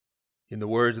In the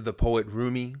words of the poet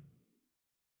Rumi,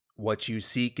 what you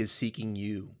seek is seeking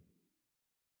you.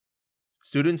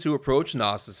 Students who approach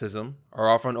Gnosticism are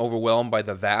often overwhelmed by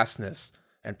the vastness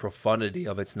and profundity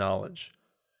of its knowledge.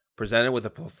 Presented with a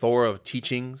plethora of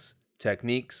teachings,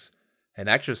 techniques, and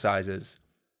exercises,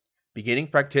 beginning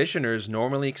practitioners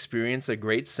normally experience a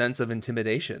great sense of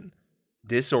intimidation,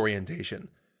 disorientation,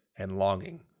 and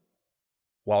longing,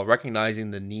 while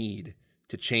recognizing the need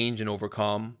to change and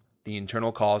overcome the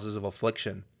internal causes of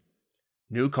affliction.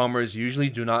 Newcomers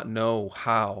usually do not know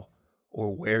how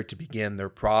or where to begin their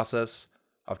process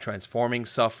of transforming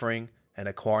suffering and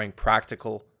acquiring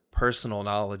practical, personal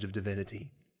knowledge of divinity.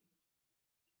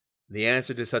 The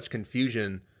answer to such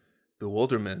confusion,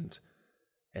 bewilderment,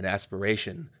 and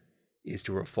aspiration is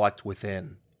to reflect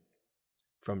within.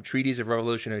 From Treatise of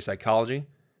Revolutionary Psychology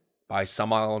by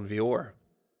Samael Aun Weor.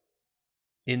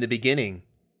 In the beginning,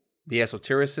 the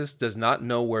esotericist does not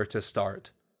know where to start.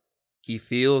 He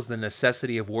feels the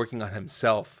necessity of working on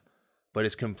himself, but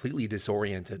is completely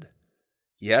disoriented.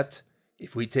 Yet,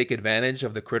 if we take advantage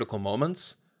of the critical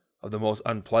moments, of the most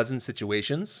unpleasant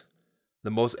situations, the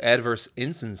most adverse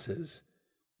instances,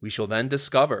 we shall then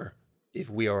discover, if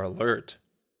we are alert,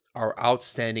 our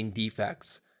outstanding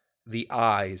defects, the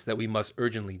eyes that we must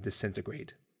urgently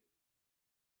disintegrate.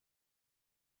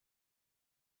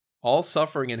 All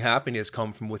suffering and happiness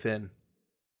come from within.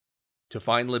 To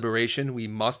find liberation, we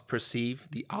must perceive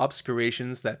the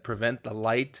obscurations that prevent the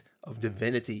light of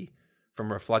divinity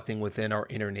from reflecting within our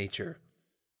inner nature.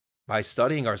 By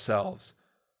studying ourselves,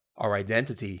 our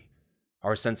identity,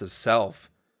 our sense of self,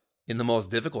 in the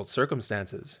most difficult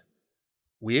circumstances,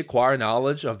 we acquire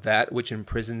knowledge of that which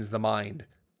imprisons the mind,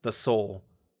 the soul,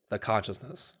 the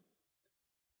consciousness.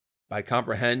 By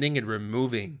comprehending and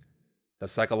removing the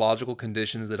psychological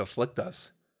conditions that afflict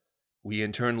us, we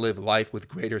in turn live life with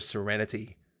greater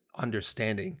serenity,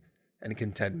 understanding, and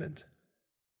contentment.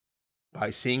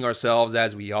 By seeing ourselves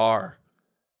as we are,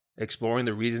 exploring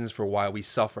the reasons for why we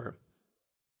suffer,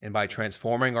 and by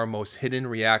transforming our most hidden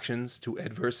reactions to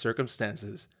adverse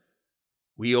circumstances,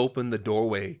 we open the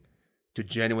doorway to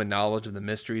genuine knowledge of the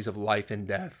mysteries of life and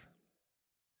death.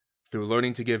 Through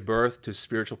learning to give birth to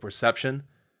spiritual perception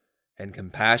and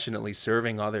compassionately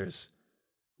serving others,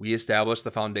 we establish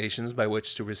the foundations by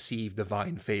which to receive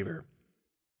divine favor.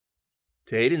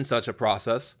 To aid in such a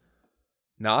process,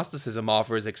 Gnosticism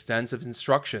offers extensive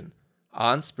instruction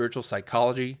on spiritual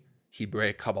psychology,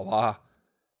 Hebraic Kabbalah,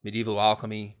 medieval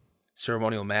alchemy,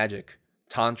 ceremonial magic,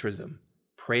 Tantrism,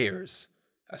 prayers,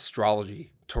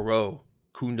 astrology, tarot,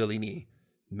 kundalini,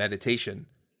 meditation,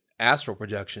 astral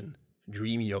projection,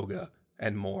 dream yoga,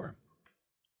 and more.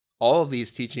 All of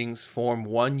these teachings form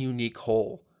one unique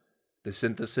whole, the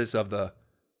synthesis of the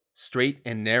straight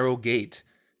and narrow gate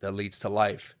that leads to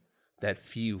life that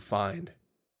few find,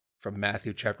 from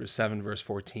Matthew chapter 7, verse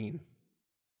 14.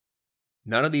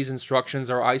 None of these instructions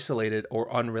are isolated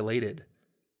or unrelated,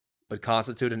 but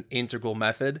constitute an integral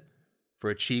method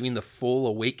for achieving the full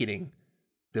awakening,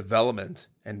 development,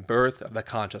 and birth of the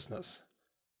consciousness.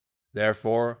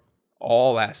 Therefore,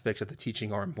 all aspects of the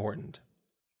teaching are important.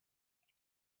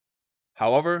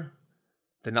 However,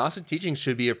 the Gnostic teachings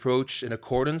should be approached in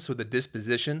accordance with the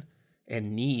disposition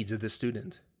and needs of the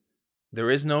student.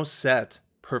 There is no set,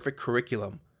 perfect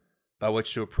curriculum by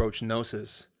which to approach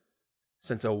Gnosis,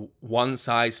 since a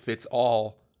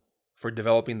one-size-fits-all for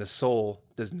developing the soul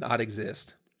does not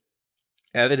exist,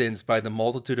 evidenced by the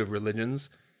multitude of religions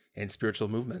and spiritual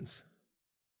movements.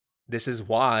 This is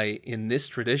why, in this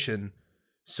tradition,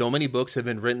 so many books have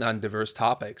been written on diverse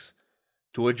topics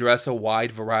to address a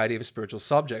wide variety of spiritual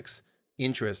subjects,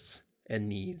 interests, and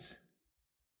needs.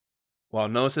 While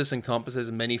Gnosis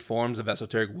encompasses many forms of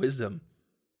esoteric wisdom,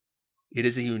 it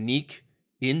is a unique,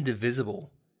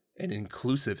 indivisible, and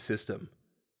inclusive system,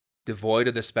 devoid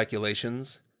of the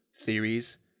speculations,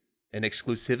 theories, and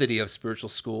exclusivity of spiritual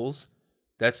schools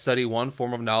that study one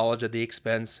form of knowledge at the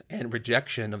expense and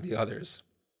rejection of the others.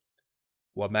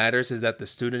 What matters is that the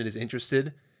student is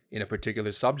interested in a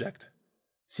particular subject,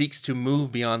 seeks to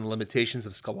move beyond the limitations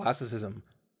of scholasticism,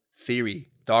 theory,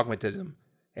 dogmatism,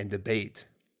 and debate,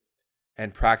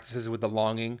 and practices with the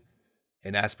longing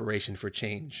and aspiration for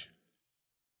change.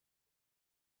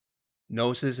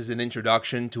 Gnosis is an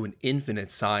introduction to an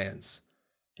infinite science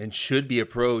and should be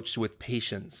approached with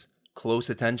patience, close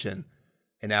attention,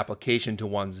 and application to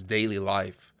one's daily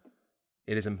life.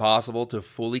 It is impossible to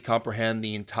fully comprehend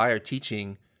the entire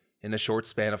teaching in a short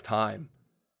span of time,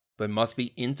 but must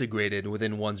be integrated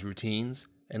within one's routines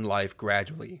and life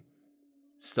gradually.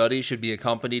 Study should be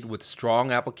accompanied with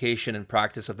strong application and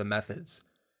practice of the methods.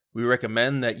 We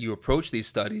recommend that you approach these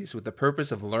studies with the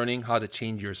purpose of learning how to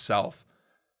change yourself,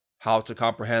 how to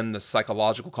comprehend the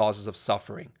psychological causes of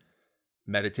suffering.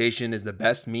 Meditation is the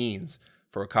best means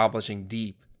for accomplishing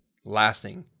deep,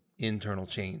 lasting internal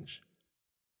change.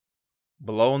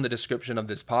 Below in the description of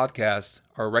this podcast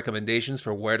are recommendations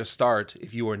for where to start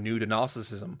if you are new to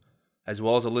Gnosticism, as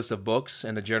well as a list of books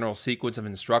and a general sequence of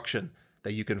instruction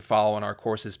that you can follow on our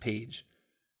courses page.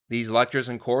 These lectures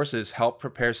and courses help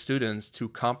prepare students to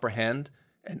comprehend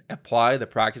and apply the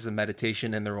practice of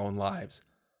meditation in their own lives.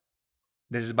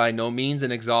 This is by no means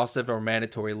an exhaustive or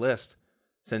mandatory list,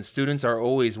 since students are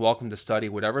always welcome to study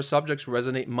whatever subjects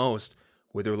resonate most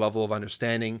with their level of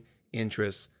understanding,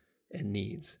 interests, and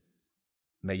needs.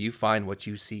 May you find what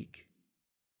you seek.